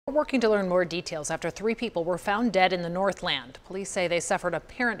We're working to learn more details after 3 people were found dead in the Northland. Police say they suffered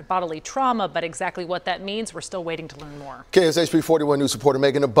apparent bodily trauma, but exactly what that means, we're still waiting to learn more. KSHP 41 News reporter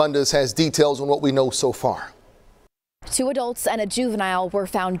Megan Abundis has details on what we know so far. 2 adults and a juvenile were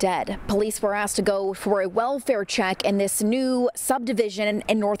found dead. Police were asked to go for a welfare check in this new subdivision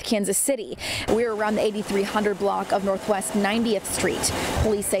in North Kansas City. We're around the 8300 block of Northwest 90th Street.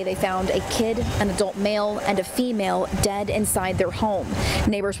 Police say they found a kid, an adult male, and a female dead inside their home.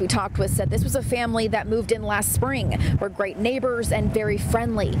 Neighbors we talked with said this was a family that moved in last spring. Were great neighbors and very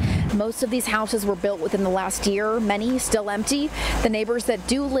friendly. Most of these houses were built within the last year, many still empty. The neighbors that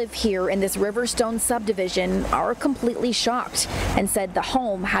do live here in this Riverstone subdivision are completely shocked and said the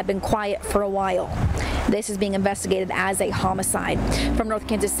home had been quiet for a while. This is being investigated as a homicide. From North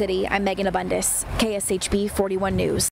Kansas City, I'm Megan Abundis, KSHP 41 News.